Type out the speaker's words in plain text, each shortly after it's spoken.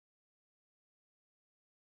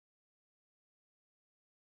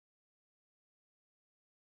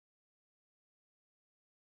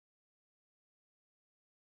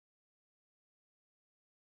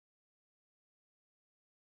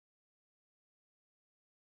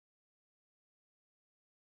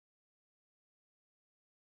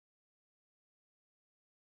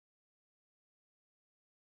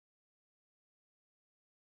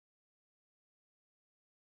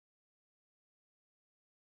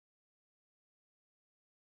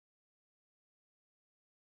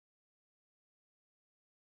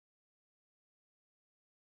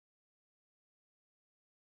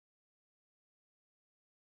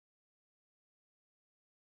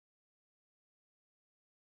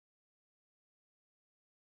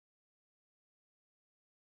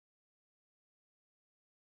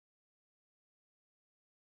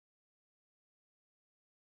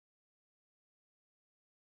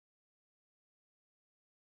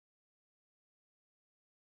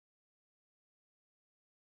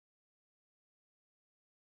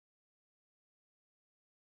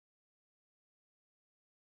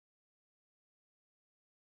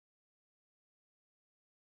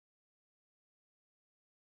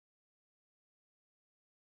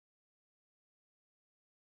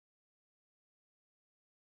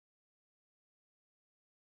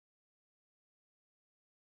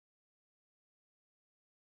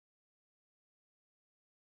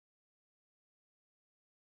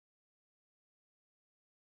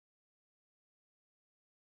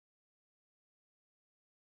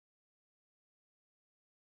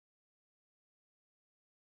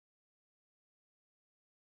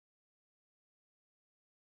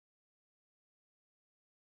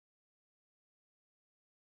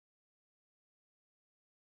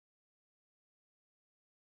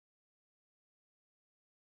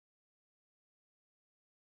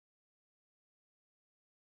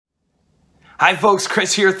Hi folks,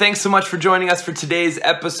 Chris here. Thanks so much for joining us for today's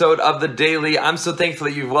episode of The Daily. I'm so thankful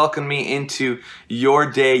that you've welcomed me into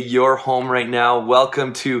your day, your home right now.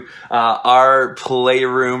 Welcome to our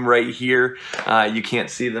playroom right here. You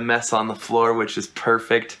can't see the mess on the floor, which is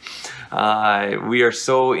perfect. We are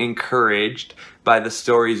so encouraged by the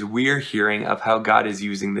stories we're hearing of how God is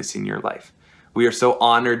using this in your life. We are so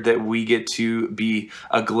honored that we get to be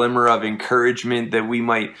a glimmer of encouragement, that we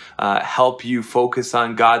might help you focus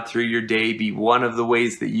on God through your day, be one of the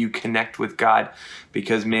ways that you connect with God.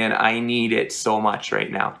 Because man, I need it so much right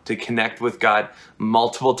now to connect with God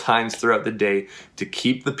multiple times throughout the day, to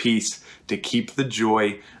keep the peace, to keep the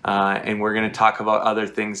joy, and we're going to talk about other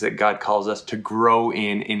things that God calls us to grow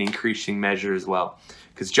in increasing measure as well.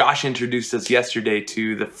 Because Josh introduced us yesterday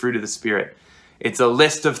to the fruit of the Spirit. It's a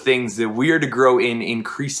list of things that we are to grow in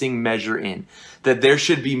increasing measure in. That there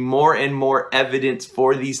should be more and more evidence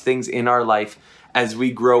for these things in our life as we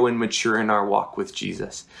grow and mature in our walk with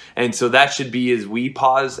Jesus. And so that should be as we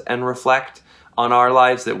pause and reflect on our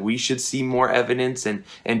lives, that we should see more evidence, and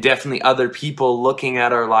definitely other people looking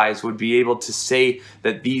at our lives would be able to say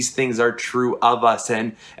that these things are true of us,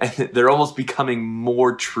 and they're almost becoming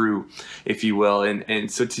more true, if you will. And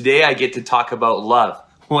so today I get to talk about love.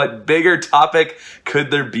 What bigger topic could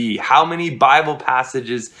there be? How many Bible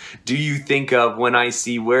passages do you think of when I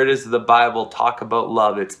see where does the Bible talk about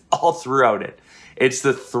love? It's all throughout it. It's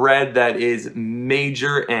the thread that is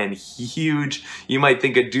major and huge. You might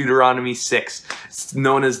think of Deuteronomy 6. It's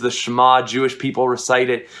known as the Shema. Jewish people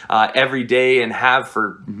recite it every day and have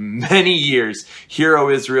for many years. Hear,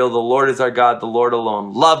 O Israel, the Lord is our God, the Lord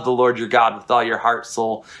alone. Love the Lord your God with all your heart,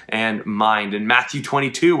 soul, and mind. In Matthew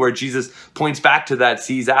 22, where Jesus points back to that,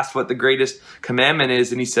 he's asked what the greatest commandment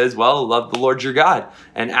is, and he says, well, love the Lord your God,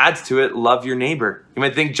 and adds to it, love your neighbor. You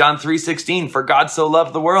might think John 3:16, for God so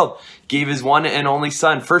loved the world, gave his one and only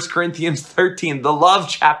son. 1 Corinthians 13, the love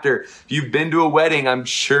chapter. If you've been to a wedding, I'm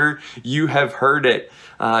sure you have heard it.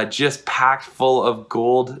 Just packed full of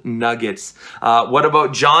gold nuggets. What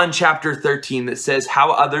about John chapter 13 that says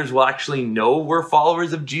how others will actually know we're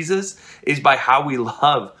followers of Jesus is by how we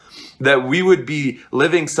love. That we would be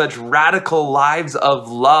living such radical lives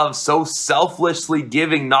of love, so selflessly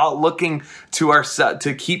giving, not looking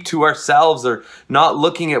to keep to ourselves, or not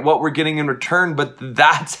looking at what we're getting in return, but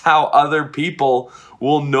that's how other people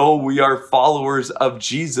will know we are followers of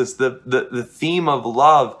Jesus. The theme of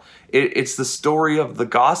love, it's the story of the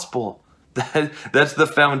gospel. That's the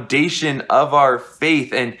foundation of our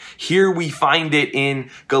faith. And here we find it in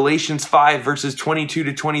Galatians 5 verses 22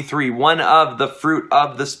 to 23, one of the fruit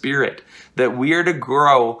of the Spirit, that we are to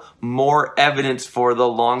grow more evidence for the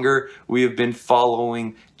longer we have been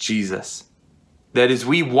following Jesus. That as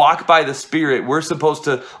we walk by the Spirit, we're supposed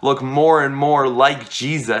to look more and more like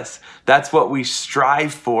Jesus. That's what we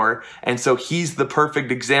strive for. And so he's the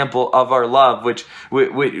perfect example of our love, which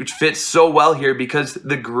fits so well here, because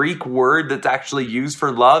the Greek word that's actually used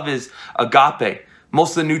for love is agape.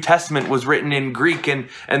 Most of the New Testament was written in Greek, and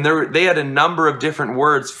they had a number of different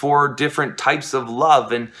words for different types of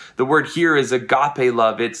love. And the word here is agape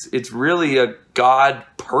love. It's really a God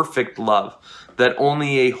perfect love, that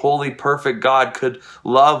only a holy, perfect God could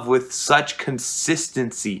love with such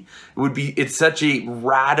consistency. It's such a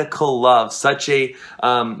radical love, such a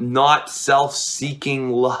not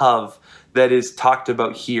self-seeking love that is talked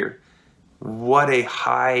about here. What a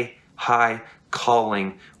high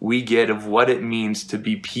calling we get of what it means to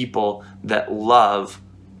be people that love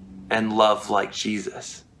and love like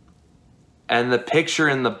Jesus. And the picture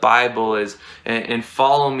in the Bible is, and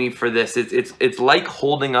follow me for this, it's like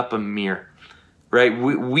holding up a mirror. Right?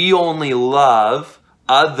 We only love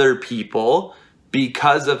other people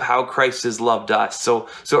because of how Christ has loved us. So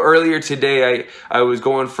earlier today, I was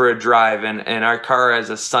going for a drive, and our car has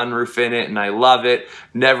a sunroof in it, and I love it.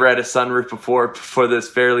 Never had a sunroof before this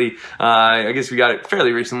fairly, I guess we got it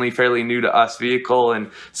fairly recently, fairly new to us vehicle.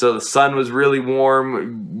 And so the sun was really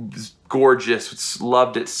warm, gorgeous,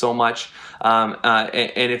 loved it so much.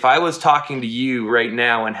 And if I was talking to you right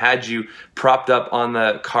now and had you propped up on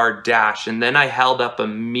the car dash, and then I held up a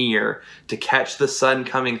mirror to catch the sun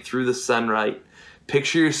coming through the sunlight,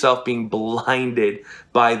 picture yourself being blinded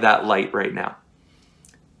by that light right now.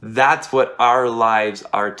 That's what our lives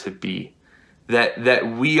are to be.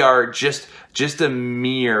 that we are just a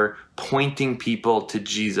mere pointing people to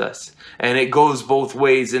Jesus. And it goes both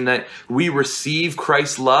ways in that we receive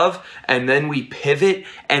Christ's love and then we pivot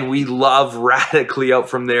and we love radically out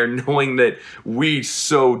from there, knowing that we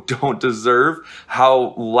so don't deserve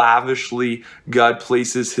how lavishly God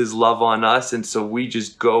places his love on us. And so we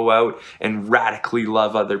just go out and radically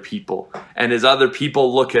love other people. And as other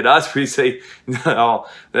people look at us, we say, no,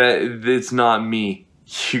 it's not me.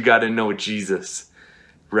 You got to know Jesus.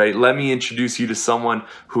 Right? Let me introduce you to someone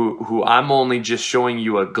who I'm only just showing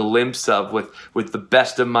you a glimpse of with the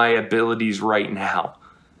best of my abilities right now.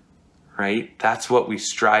 Right? That's what we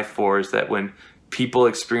strive for, is that when people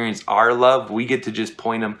experience our love, we get to just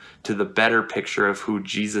point them to the better picture of who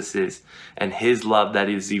Jesus is and his love that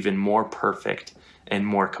is even more perfect and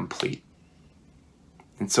more complete.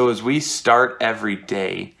 And so as we start every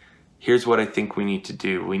day, here's what I think we need to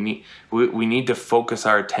do. We need to focus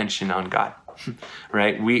our attention on God.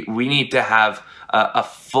 Right? We need to have a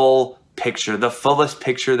full picture, the fullest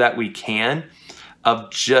picture that we can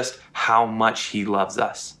of just how much he loves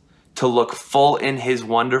us. To look full in his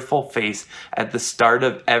wonderful face at the start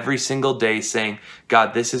of every single day saying,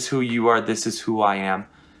 God, this is who you are, this is who I am.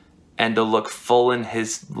 And to look full in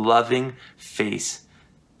his loving face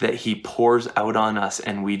that he pours out on us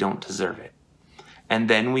and we don't deserve it. And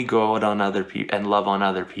then we go out on other people and love on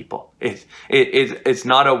other people. It's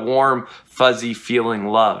not a warm, fuzzy feeling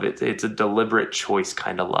love. It's a deliberate choice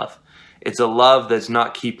kind of love. It's a love that's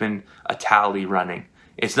not keeping a tally running.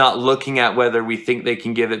 It's not looking at whether we think they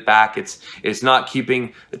can give it back. It's not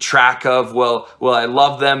keeping track of, well, I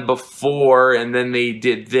loved them before and then they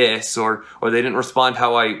did this, or they didn't respond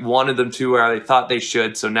how I wanted them to or I thought they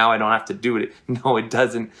should, so now I don't have to do it. No, it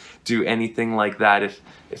doesn't do anything like that.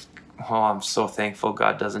 Oh, I'm so thankful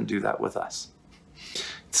God doesn't do that with us.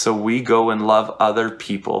 So we go and love other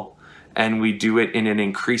people, and we do it in an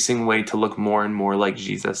increasing way to look more and more like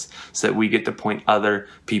Jesus, so that we get to point other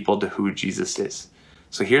people to who Jesus is.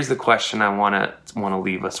 So here's the question I want to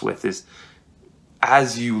leave us with is,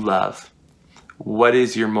 as you love, what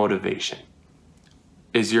is your motivation?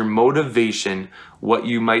 Is your motivation what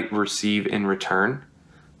you might receive in return?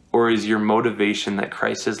 Or is your motivation that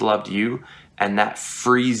Christ has loved you and that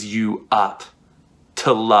frees you up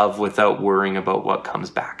to love without worrying about what comes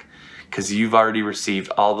back? Because you've already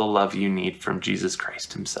received all the love you need from Jesus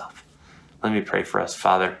Christ himself. Let me pray for us,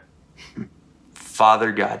 Father.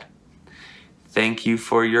 Father God, thank you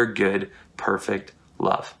for your good, perfect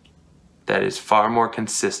love that is far more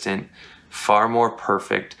consistent, far more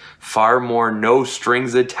perfect, far more no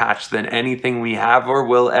strings attached than anything we have or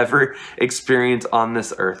will ever experience on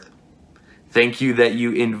this earth. Thank you that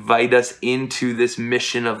you invite us into this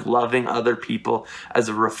mission of loving other people as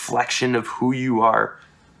a reflection of who you are,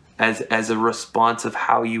 as a response of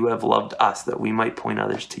how you have loved us, that we might point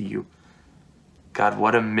others to you. God,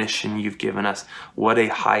 what a mission you've given us. What a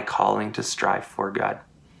high calling to strive for, God.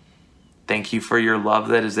 Thank you for your love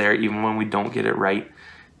that is there even when we don't get it right,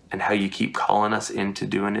 and how you keep calling us into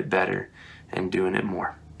doing it better and doing it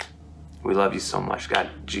more. We love you so much, God.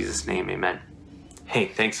 In Jesus' name, amen. Hey,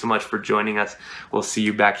 thanks so much for joining us. We'll see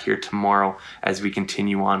you back here tomorrow as we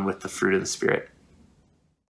continue on with the fruit of the Spirit.